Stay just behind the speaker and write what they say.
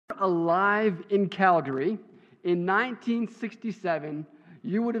alive in Calgary in 1967,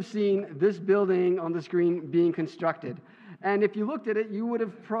 you would have seen this building on the screen being constructed. And if you looked at it, you would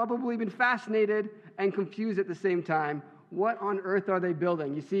have probably been fascinated and confused at the same time. What on earth are they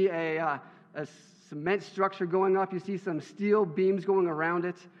building? You see a cement structure going up. You see some steel beams going around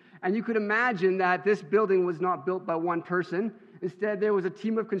it. And you could imagine that this building was not built by one person. Instead, there was a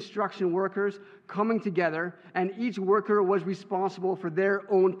team of construction workers coming together, and each worker was responsible for their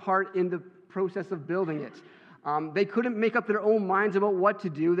own part in the process of building it. They couldn't make up their own minds about what to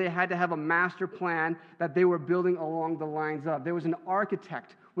do. They had to have a master plan that they were building along the lines of. There was an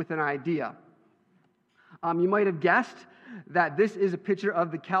architect with an idea. You might have guessed that this is a picture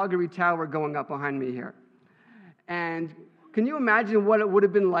of the Calgary Tower going up behind me here. And can you imagine what it would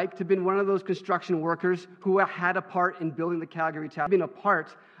have been like to have been one of those construction workers who had a part in building the Calgary Tower, been a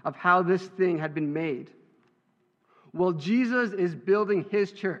part of how this thing had been made? Well, Jesus is building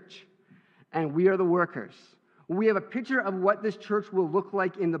his church, and we are the workers. We have a picture of what this church will look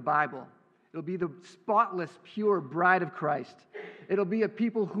like in the Bible. It'll be the spotless, pure bride of Christ. It'll be a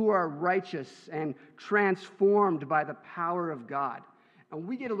people who are righteous and transformed by the power of God. And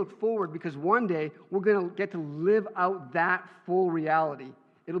we get to look forward because one day we're going to get to live out that full reality.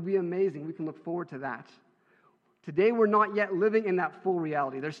 It'll be amazing. We can look forward to that. Today we're not yet living in that full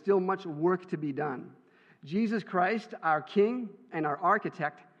reality. There's still much work to be done. Jesus Christ, our King and our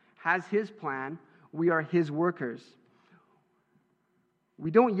architect, has his plan. We are his workers. We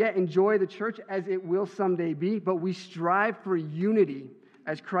don't yet enjoy the church as it will someday be, but we strive for unity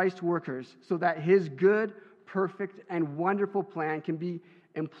as Christ's workers so that his good, perfect, and wonderful plan can be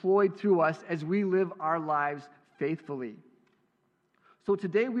employed through us as we live our lives faithfully. So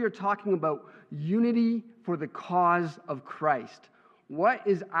today we are talking about unity for the cause of Christ. What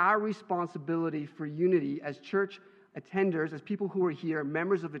is our responsibility for unity as church attenders, as people who are here,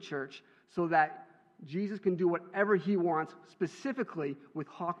 members of the church, so that Jesus can do whatever he wants, specifically with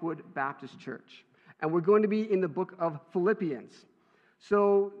Hawkwood Baptist Church? And we're going to be in the book of Philippians.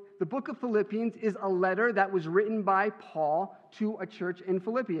 So the book of Philippians is a letter that was written by Paul to a church in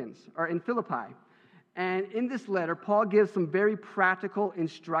Philippi. And in this letter, Paul gives some very practical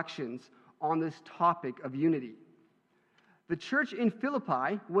instructions on this topic of unity. The church in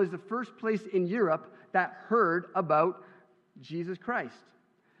Philippi was the first place in Europe that heard about Jesus Christ.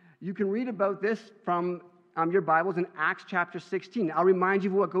 You can read about this from your Bibles in Acts chapter 16. I'll remind you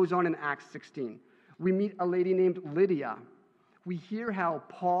of what goes on in Acts 16. We meet a lady named Lydia. We hear how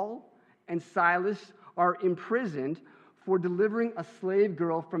Paul and Silas are imprisoned for delivering a slave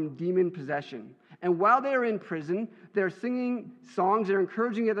girl from demon possession. And while they're in prison, they're singing songs, they're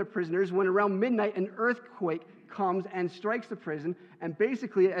encouraging other prisoners, when around midnight an earthquake comes and strikes the prison, and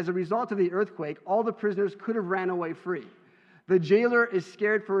basically as a result of the earthquake, all the prisoners could have ran away free. The jailer is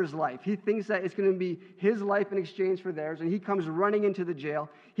scared for his life. He thinks that it's going to be his life in exchange for theirs, and he comes running into the jail.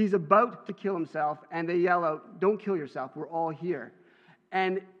 He's about to kill himself, and they yell out, "Don't kill yourself, we're all here."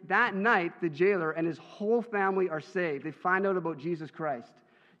 And that night, the jailer and his whole family are saved. They find out about Jesus Christ.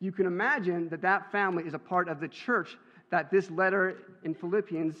 You can imagine that that family is a part of the church that this letter in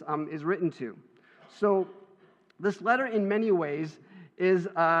Philippians is written to. So this letter, in many ways, is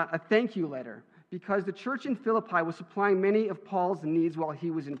a thank you letter, because the church in Philippi was supplying many of Paul's needs while he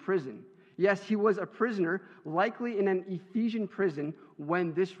was in prison. Yes, he was a prisoner, likely in an Ephesian prison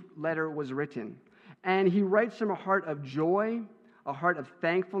when this letter was written. And he writes from a heart of joy, a heart of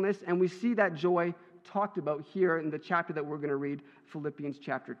thankfulness, and we see that joy talked about here in the chapter that we're going to read, Philippians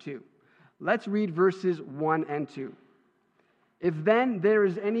chapter 2. Let's read verses 1 and 2. If then there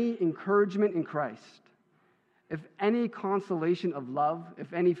is any encouragement in Christ, if any consolation of love,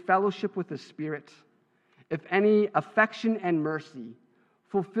 if any fellowship with the Spirit, if any affection and mercy,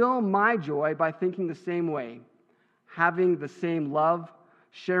 fulfill my joy by thinking the same way, having the same love,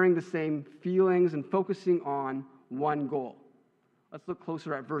 sharing the same feelings, and focusing on one goal. Let's look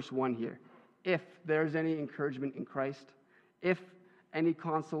closer at verse 1 here. If there's any encouragement in Christ, if any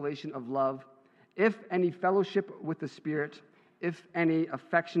consolation of love, if any fellowship with the Spirit, if any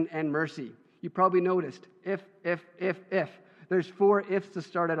affection and mercy. You probably noticed, if. There's 4 ifs to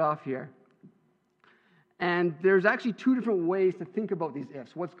start it off here. And there's actually 2 different ways to think about these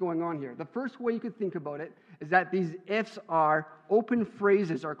ifs. What's going on here? The first way you could think about it is that these ifs are open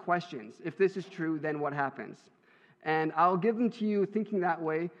phrases or questions. If this is true, then what happens? And I'll give them to you thinking that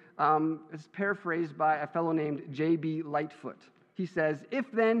way. It's paraphrased by a fellow named J.B. Lightfoot. He says,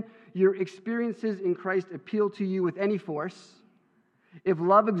 if then your experiences in Christ appeal to you with any force, if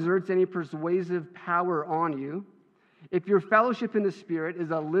love exerts any persuasive power on you, if your fellowship in the Spirit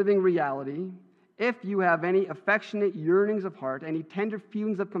is a living reality, if you have any affectionate yearnings of heart, any tender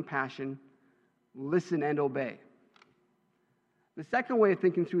feelings of compassion, listen and obey. The second way of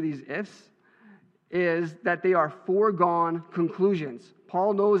thinking through these ifs is that they are foregone conclusions.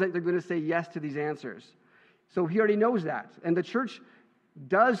 Paul knows that they're going to say yes to these answers. So he already knows that. And the church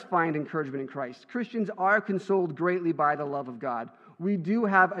does find encouragement in Christ. Christians are consoled greatly by the love of God. We do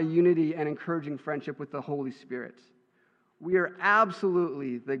have a unity and encouraging friendship with the Holy Spirit. We are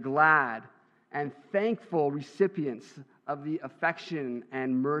absolutely the glad and thankful recipients of the affection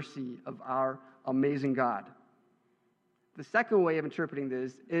and mercy of our amazing God. The second way of interpreting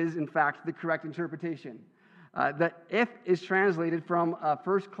this is, in fact, the correct interpretation. The if is translated from a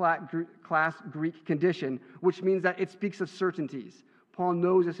first-class Greek condition, which means that it speaks of certainties. Paul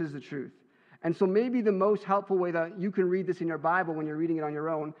knows this is the truth. And so maybe the most helpful way that you can read this in your Bible when you're reading it on your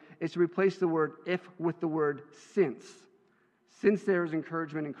own is to replace the word if with the word since. Since there is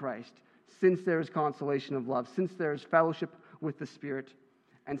encouragement in Christ, since there is consolation of love, since there is fellowship with the Spirit,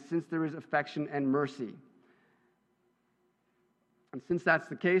 and since there is affection and mercy. And since that's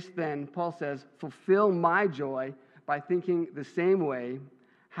the case, then Paul says, fulfill my joy by thinking the same way,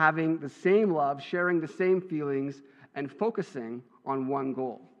 having the same love, sharing the same feelings, and focusing on one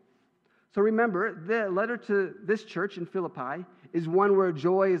goal. So remember, the letter to this church in Philippi is one where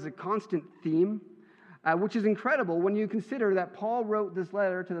joy is a constant theme, which is incredible when you consider that Paul wrote this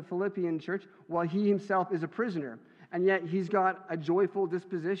letter to the Philippian church while he himself is a prisoner, and yet he's got a joyful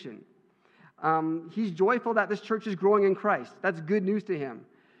disposition. He's joyful that this church is growing in Christ. That's good news to him.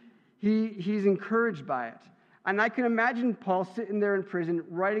 He's encouraged by it. And I can imagine Paul sitting there in prison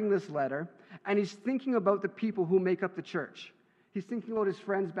writing this letter, and he's thinking about the people who make up the church. He's thinking about his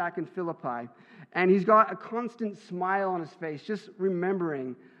friends back in Philippi, and he's got a constant smile on his face, just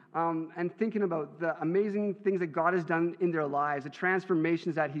remembering and thinking about the amazing things that God has done in their lives, the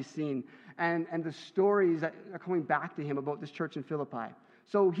transformations that he's seen, and the stories that are coming back to him about this church in Philippi.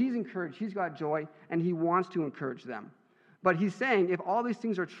 So he's encouraged, he's got joy, and he wants to encourage them. But he's saying, if all these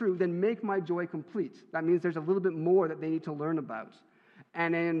things are true, then make my joy complete. That means there's a little bit more that they need to learn about.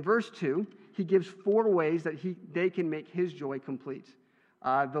 And in verse 2, he gives 4 ways that they can make his joy complete.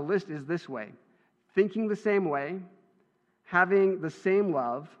 The list is this way: thinking the same way, having the same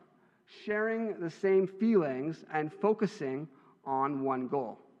love, sharing the same feelings, and focusing on one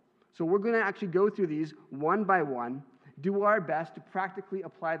goal. So we're going to actually go through these one by one, do our best to practically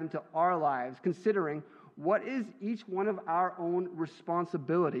apply them to our lives, considering what is each one of our own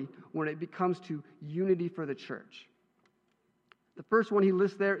responsibility when it comes to unity for the church. The first one he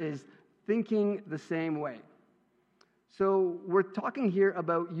lists there is thinking the same way. So we're talking here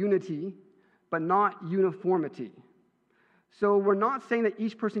about unity, but not uniformity. So we're not saying that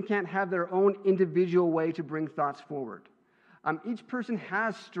each person can't have their own individual way to bring thoughts forward. Each person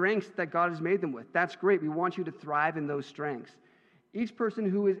has strengths that God has made them with. That's great. We want you to thrive in those strengths. Each person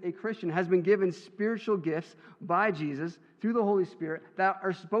who is a Christian has been given spiritual gifts by Jesus through the Holy Spirit that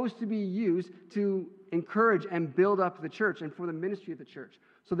are supposed to be used to encourage and build up the church and for the ministry of the church.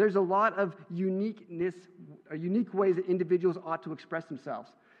 So there's a lot of unique ways that individuals ought to express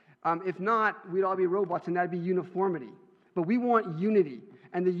themselves. If not, we'd all be robots, and that'd be uniformity. But we want unity,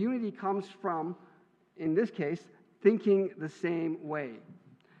 and the unity comes from, in this case, thinking the same way.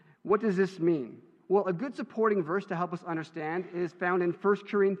 What does this mean? Well, a good supporting verse to help us understand is found in 1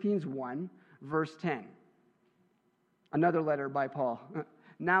 Corinthians 1, verse 10. Another letter by Paul.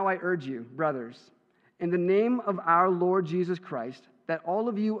 Now I urge you, brothers, in the name of our Lord Jesus Christ, that all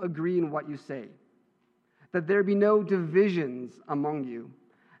of you agree in what you say, that there be no divisions among you,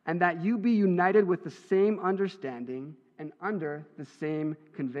 and that you be united with the same understanding and under the same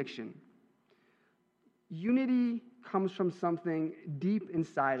conviction. Unity comes from something deep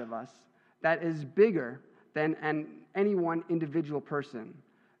inside of us that is bigger than any one individual person.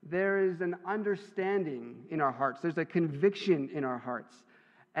 There is an understanding in our hearts. There's a conviction in our hearts.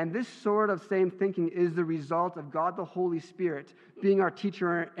 And this sort of same thinking is the result of God the Holy Spirit being our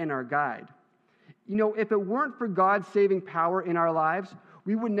teacher and our guide. You know, if it weren't for God's saving power in our lives,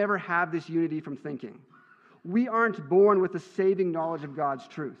 we would never have this unity from thinking. We aren't born with the saving knowledge of God's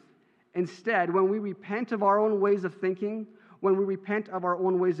truth. Instead, when we repent of our own ways of thinking, when we repent of our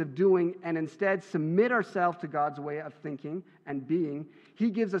own ways of doing, and instead submit ourselves to God's way of thinking and being, He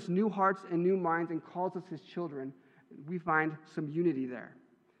gives us new hearts and new minds and calls us His children. We find some unity there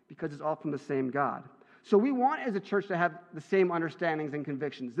because it's all from the same God. So we want as a church to have the same understandings and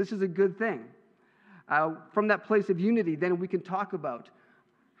convictions. This is a good thing. From that place of unity, then we can talk about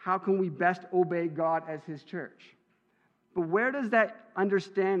how can we best obey God as His church. But where does that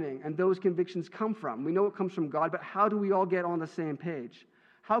understanding and those convictions come from? We know it comes from God, but how do we all get on the same page?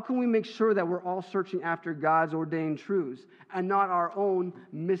 How can we make sure that we're all searching after God's ordained truths and not our own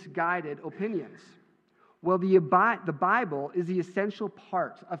misguided opinions? Well, the Bible is the essential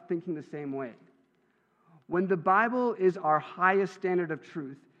part of thinking the same way. When the Bible is our highest standard of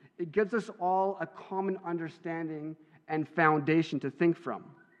truth, it gives us all a common understanding and foundation to think from.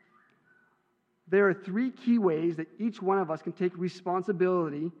 There are 3 key ways that each one of us can take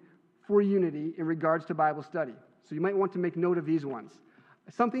responsibility for unity in regards to Bible study. So you might want to make note of these ones.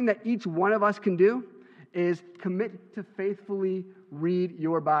 Something that each one of us can do is commit to faithfully read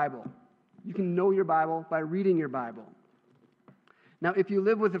your Bible. You can know your Bible by reading your Bible. Now, if you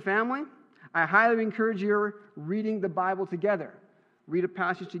live with a family, I highly encourage you reading the Bible together. Read a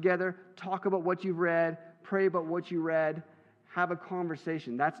passage together, talk about what you've read, pray about what you read, have a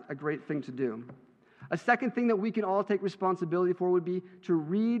conversation. That's a great thing to do. A second thing that we can all take responsibility for would be to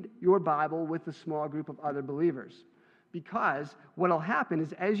read your Bible with a small group of other believers. Because what will happen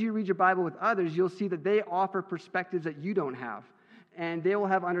is as you read your Bible with others, you'll see that they offer perspectives that you don't have. And they will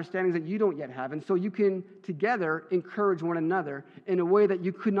have understandings that you don't yet have. And so you can together encourage one another in a way that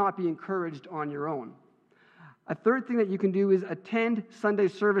you could not be encouraged on your own. A third thing that you can do is attend Sunday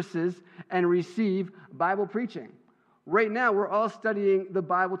services and receive Bible preaching. Right now, we're all studying the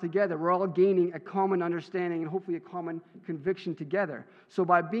Bible together. We're all gaining a common understanding and hopefully a common conviction together. So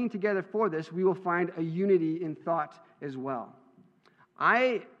by being together for this, we will find a unity in thought as well.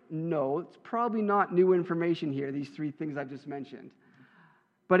 I know it's probably not new information here, these 3 things I've just mentioned.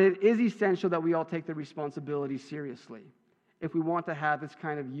 But it is essential that we all take the responsibility seriously if we want to have this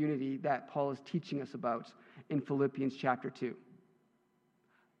kind of unity that Paul is teaching us about in Philippians chapter 2.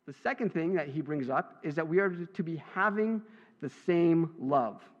 The second thing that he brings up is that we are to be having the same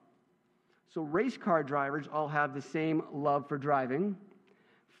love. So race car drivers all have the same love for driving.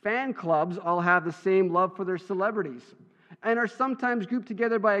 Fan clubs all have the same love for their celebrities and are sometimes grouped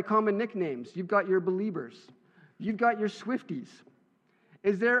together by common nicknames. You've got your Beliebers. You've got your Swifties.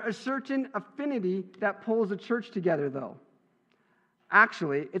 Is there a certain affinity that pulls a church together, though?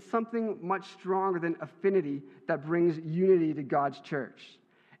 Actually, it's something much stronger than affinity that brings unity to God's church.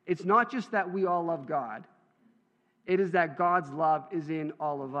 It's not just that we all love God. It is that God's love is in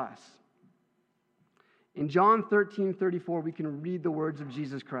all of us. In John 13:34, we can read the words of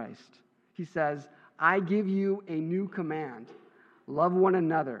Jesus Christ. He says, I give you a new command. Love one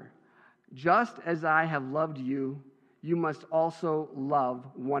another. Just as I have loved you, you must also love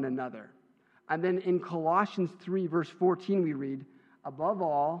one another. And then in Colossians 3, verse 14, we read, above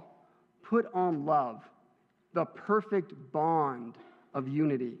all, put on love, the perfect bond of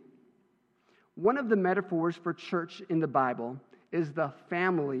unity. One of the metaphors for church in the Bible is the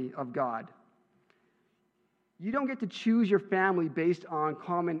family of God. You don't get to choose your family based on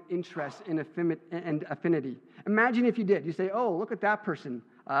common interests and affinity. Imagine if you did. You say, oh, look at that person.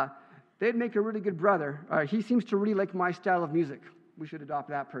 They'd make a really good brother. He seems to really like my style of music. We should adopt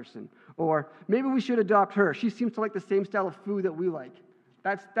that person. Or maybe we should adopt her. She seems to like the same style of food that we like.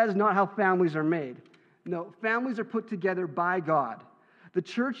 That is not how families are made. No, families are put together by God. The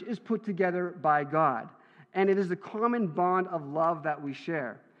church is put together by God. And it is a common bond of love that we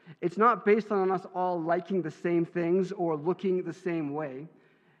share. It's not based on us all liking the same things or looking the same way.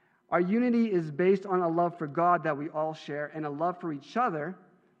 Our unity is based on a love for God that we all share and a love for each other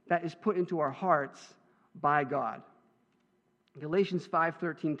that is put into our hearts by God. Galatians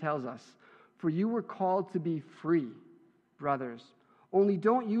 5:13 tells us, for you were called to be free, brothers. Only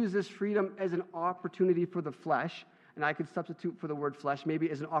don't use this freedom as an opportunity for the flesh, and I could substitute for the word flesh, maybe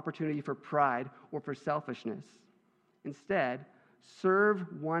as an opportunity for pride or for selfishness. Instead, serve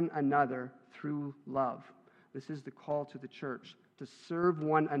one another through love. This is the call to the church, to serve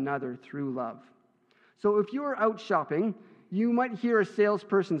one another through love. So if you are out shopping, you might hear a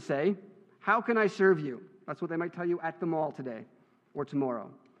salesperson say, how can I serve you? That's what they might tell you at the mall today or tomorrow.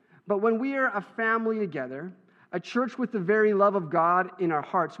 But when we are a family together, a church with the very love of God in our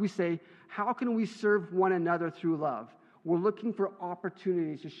hearts, we say, how can we serve one another through love? We're looking for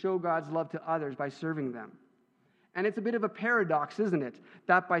opportunities to show God's love to others by serving them. And it's a bit of a paradox, isn't it?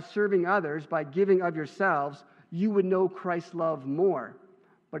 That by serving others, by giving of yourselves, you would know Christ's love more.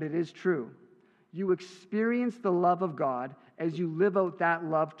 But it is true. You experience the love of God as you live out that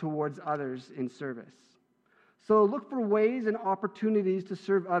love towards others in service. So look for ways and opportunities to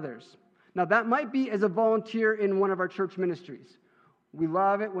serve others. Now, that might be as a volunteer in one of our church ministries. We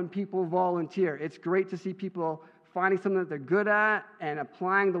love it when people volunteer. It's great to see people finding something that they're good at and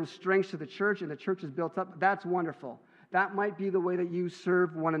applying those strengths to the church, and the church is built up. That's wonderful. That might be the way that you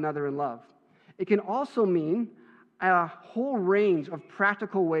serve one another in love. It can also mean a whole range of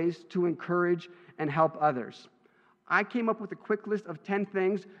practical ways to encourage and help others. I came up with a quick list of 10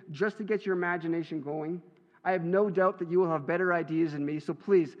 things just to get your imagination going. I have no doubt that you will have better ideas than me, so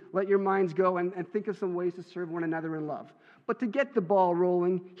please let your minds go and think of some ways to serve one another in love. But to get the ball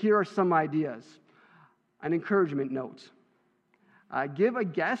rolling, here are some ideas. An encouragement note. Give a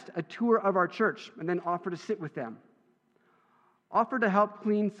guest a tour of our church and then offer to sit with them. Offer to help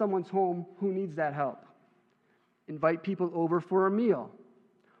clean someone's home who needs that help. Invite people over for a meal.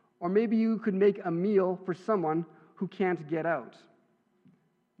 Or maybe you could make a meal for someone who can't get out.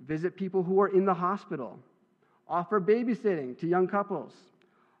 Visit people who are in the hospital. Offer babysitting to young couples.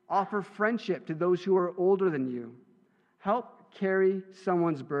 Offer friendship to those who are older than you. Help carry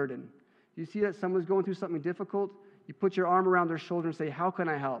someone's burden. You see that someone's going through something difficult? You put your arm around their shoulder and say, how can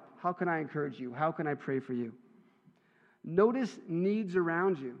I help? How can I encourage you? How can I pray for you? Notice needs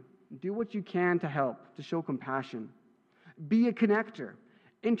around you. Do what you can to help, to show compassion. Be a connector.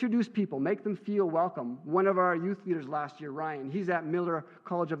 Introduce people. Make them feel welcome. One of our youth leaders last year, Ryan, he's at Miller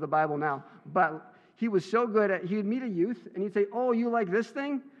College of the Bible now, but he was so good at, he'd meet a youth and he'd say, oh, you like this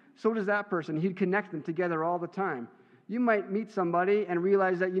thing? So does that person. He'd connect them together all the time. You might meet somebody and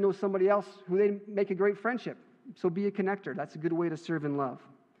realize that you know somebody else who they make a great friendship. So be a connector. That's a good way to serve in love.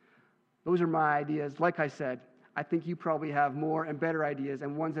 Those are my ideas. Like I said, I think you probably have more and better ideas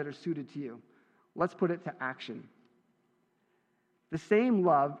and ones that are suited to you. Let's put it to action. The same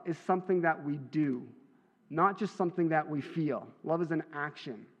love is something that we do, not just something that we feel. Love is an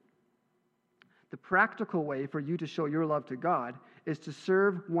action. The practical way for you to show your love to God is to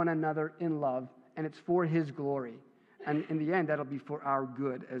serve one another in love, and it's for His glory. And in the end, that'll be for our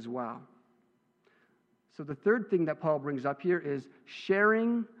good as well. So the third thing that Paul brings up here is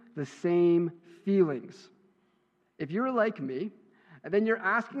sharing the same feelings. If you're like me, and then you're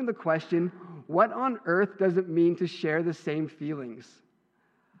asking the question, what on earth does it mean to share the same feelings?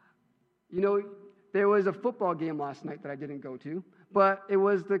 You know, there was a football game last night that I didn't go to, but it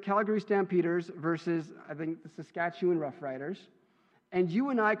was the Calgary Stampeders versus, I think, the Saskatchewan Roughriders. And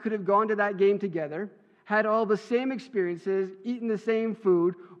you and I could have gone to that game together, had all the same experiences, eaten the same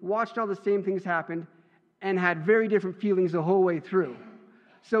food, watched all the same things happen, and had very different feelings the whole way through.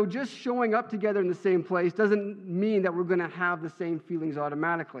 So just showing up together in the same place doesn't mean that we're going to have the same feelings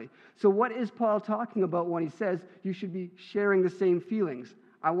automatically. So what is Paul talking about when he says you should be sharing the same feelings?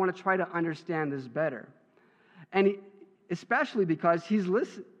 I want to try to understand this better. And especially because he's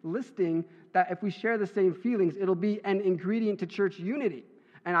listing that if we share the same feelings, it'll be an ingredient to church unity.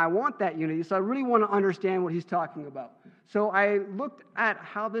 And I want that unity, so I really want to understand what he's talking about. So I looked at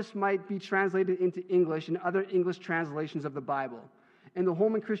how this might be translated into English and other English translations of the Bible. In the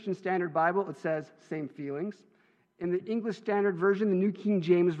Holman Christian Standard Bible, it says same feelings. In the English Standard Version, the New King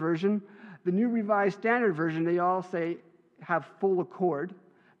James Version, the New Revised Standard Version, they all say have full accord.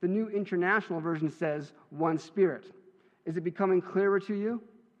 The New International Version says one spirit. Is it becoming clearer to you?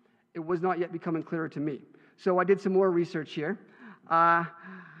 It was not yet becoming clearer to me. So I did some more research here. I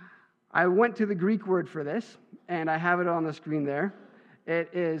went to the Greek word for this, and I have it on the screen there. It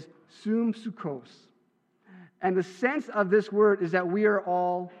is sumsukos. And the sense of this word is that we are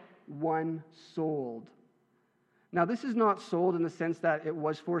all one-souled. Now, this is not sold in the sense that it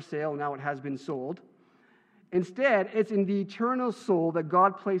was for sale, now it has been sold. Instead, it's in the eternal soul that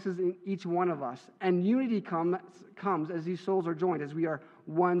God places in each one of us. And unity comes as these souls are joined, as we are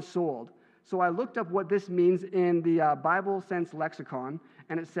one-souled. So I looked up what this means in the Bible sense lexicon,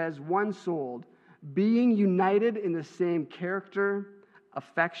 and it says one-souled, being united in the same character,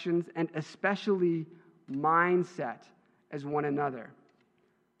 affections, and especially mindset as one another.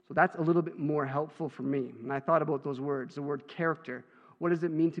 So that's a little bit more helpful for me. And I thought about those words, the word character. What does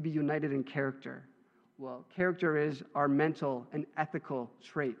it mean to be united in character? Well, character is our mental and ethical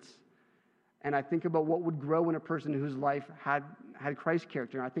traits. And I think about what would grow in a person whose life had Christ's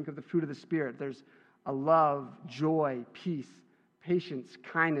character. And I think of the fruit of the Spirit. There's a love, joy, peace, patience,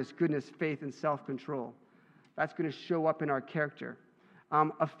 kindness, goodness, faith, and self-control. That's going to show up in our character.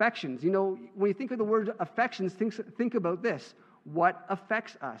 Affections. You know, when you think of the word affections, think about this. What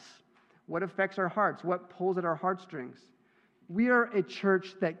affects us? What affects our hearts? What pulls at our heartstrings? We are a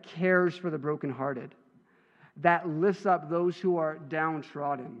church that cares for the brokenhearted, that lifts up those who are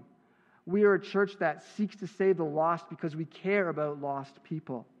downtrodden. We are a church that seeks to save the lost because we care about lost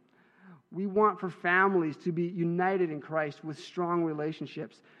people. We want for families to be united in Christ with strong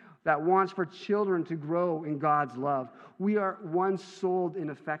relationships, that wants for children to grow in God's love. We are one-souled in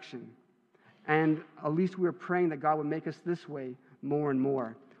affection. And at least we are praying that God would make us this way more and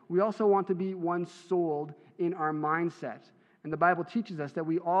more. We also want to be one-souled in our mindset. And the Bible teaches us that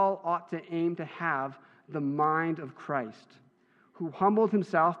we all ought to aim to have the mind of Christ, who humbled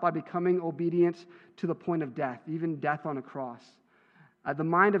himself by becoming obedient to the point of death, even death on a cross. The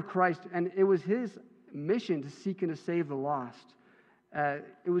mind of Christ, and it was his mission to seek and to save the lost.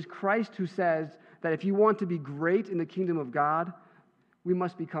 It was Christ who says that if you want to be great in the kingdom of God, we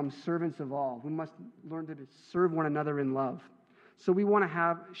must become servants of all. We must learn to serve one another in love. So we want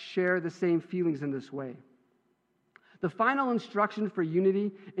to share the same feelings in this way. The final instruction for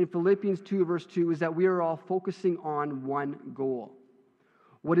unity in Philippians 2, verse 2, is that we are all focusing on one goal.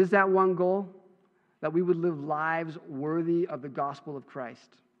 What is that one goal? That we would live lives worthy of the gospel of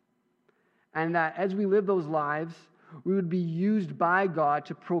Christ. And that as we live those lives, we would be used by God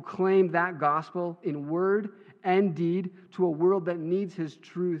to proclaim that gospel in word and deed to a world that needs his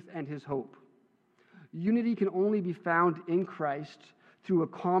truth and his hope. Unity can only be found in Christ through a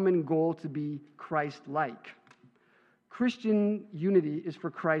common goal to be Christ-like. Christian unity is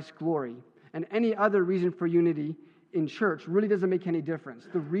for Christ's glory, and any other reason for unity in church really doesn't make any difference.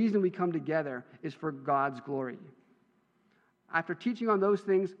 The reason we come together is for God's glory. After teaching on those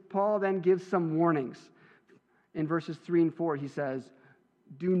things, Paul then gives some warnings. In verses 3 and 4, he says,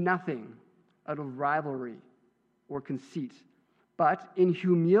 "Do nothing out of rivalry or conceit, but in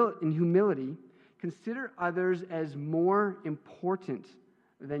humility, consider others as more important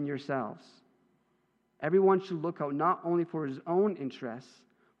than yourselves. Everyone should look out not only for his own interests,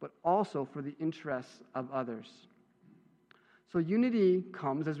 but also for the interests of others." So unity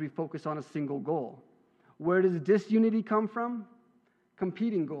comes as we focus on a single goal. Where does disunity come from?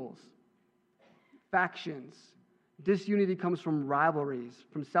 Competing goals, factions. Disunity comes from rivalries,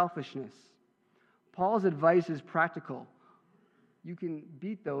 from selfishness. Paul's advice is practical. You can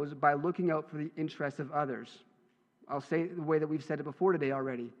beat those by looking out for the interests of others. I'll say it the way that we've said it before today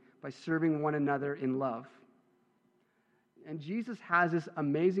already, by serving one another in love. And Jesus has this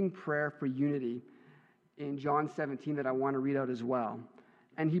amazing prayer for unity in John 17 that I want to read out as well.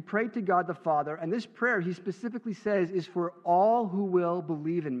 And he prayed to God the Father, and this prayer, he specifically says, is for all who will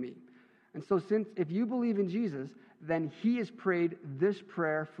believe in me. And so if you believe in Jesus, then he has prayed this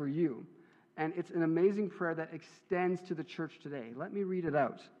prayer for you. And it's an amazing prayer that extends to the church today. Let me read it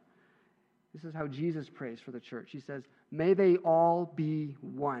out. This is how Jesus prays for the church. He says, "May they all be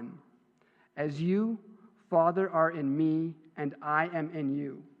one. As you, Father, are in me, and I am in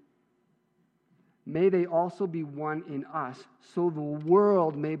you. May they also be one in us, so the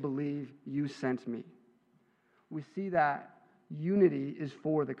world may believe you sent me." We see that unity is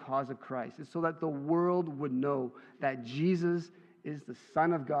for the cause of Christ. It's so that the world would know that Jesus is the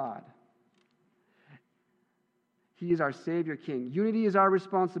Son of God. He is our Savior King. Unity is our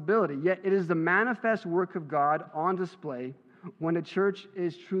responsibility, yet it is the manifest work of God on display when a church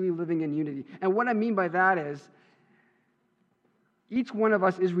is truly living in unity. And what I mean by that is, each one of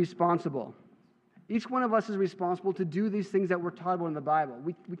us is responsible. Each one of us is responsible to do these things that we're taught about in the Bible.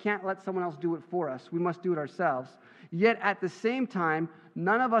 We can't let someone else do it for us. We must do it ourselves. Yet at the same time,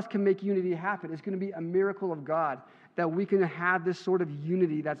 none of us can make unity happen. It's going to be a miracle of God that we can have this sort of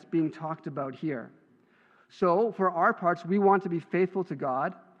unity that's being talked about here. So for our parts, we want to be faithful to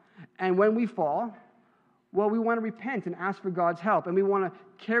God. And when we fall, well, we want to repent and ask for God's help. And we want to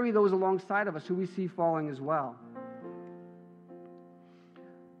carry those alongside of us who we see falling as well.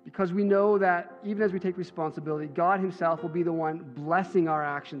 Because we know that even as we take responsibility, God himself will be the one blessing our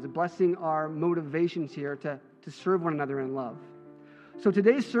actions and blessing our motivations here to serve one another in love. So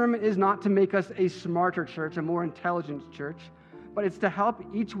today's sermon is not to make us a smarter church, a more intelligent church, but it's to help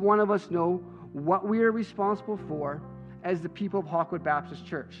each one of us know what we are responsible for as the people of Hawkwood Baptist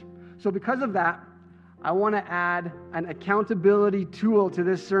Church. So because of that, I want to add an accountability tool to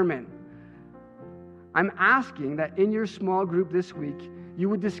this sermon. I'm asking that in your small group this week, you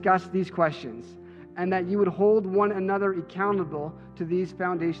would discuss these questions and that you would hold one another accountable to these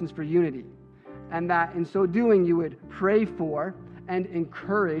foundations for unity. And that in so doing, you would pray for and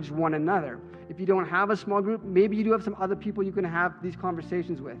encourage one another. If you don't have a small group, maybe you do have some other people you can have these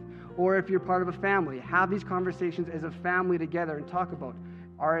conversations with. Or if you're part of a family, have these conversations as a family together and talk about,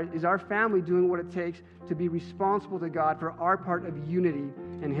 is our family doing what it takes to be responsible to God for our part of unity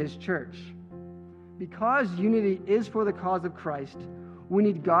in his church? Because unity is for the cause of Christ, we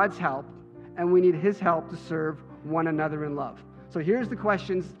need God's help, and we need his help to serve one another in love. So here's the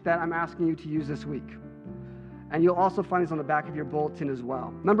questions that I'm asking you to use this week. And you'll also find this on the back of your bulletin as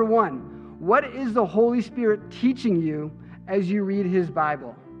well. Number 1, what is the Holy Spirit teaching you as you read his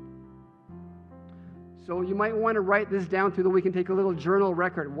Bible? So you might want to write this down through the week and take a little journal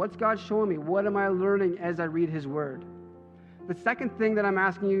record. What's God showing me? What am I learning as I read his word? The second thing that I'm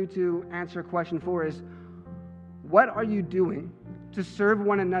asking you to answer a question for is, what are you doing to serve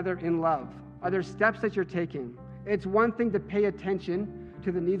one another in love? Are there steps that you're taking? It's one thing to pay attention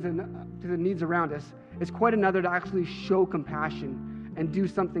to the needs around us. It's quite another to actually show compassion and do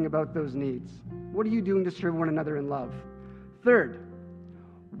something about those needs. What are you doing to serve one another in love? Third,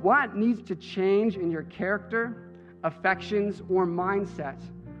 what needs to change in your character, affections, or mindset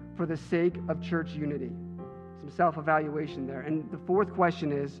for the sake of church unity? Some self-evaluation there. And the fourth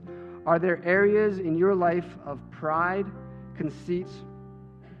question is, are there areas in your life of pride, conceit,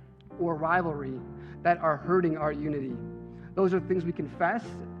 or rivalry that are hurting our unity? Those are things we confess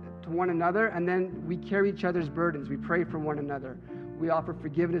to one another, and then we carry each other's burdens. We pray for one another. We offer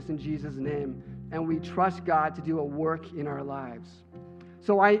forgiveness in Jesus' name, and we trust God to do a work in our lives.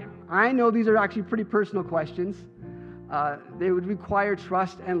 So I know these are actually pretty personal questions. They would require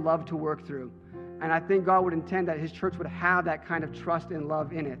trust and love to work through. And I think God would intend that His church would have that kind of trust and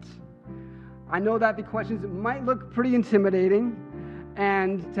love in it. I know that the questions might look pretty intimidating,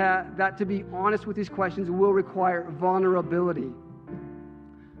 and that to be honest with these questions will require vulnerability.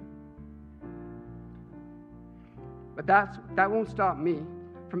 But that won't stop me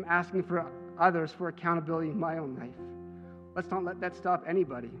from asking for others for accountability in my own life. Let's not let that stop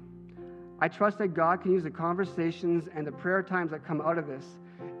anybody. I trust that God can use the conversations and the prayer times that come out of this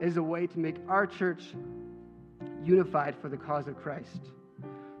as a way to make our church unified for the cause of Christ.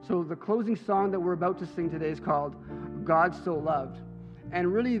 So the closing song that we're about to sing today is called God So Loved.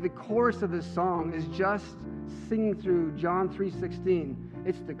 And really the chorus of this song is just singing through John 3:16.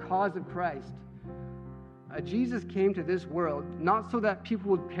 It's the cause of Christ. Jesus came to this world not so that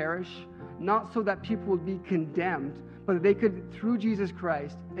people would perish, not so that people would be condemned, but that they could, through Jesus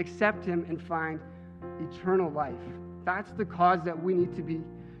Christ, accept Him and find eternal life. That's the cause that we need to be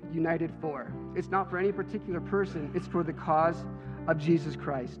united for. It's not for any particular person. It's for the cause of Jesus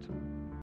Christ.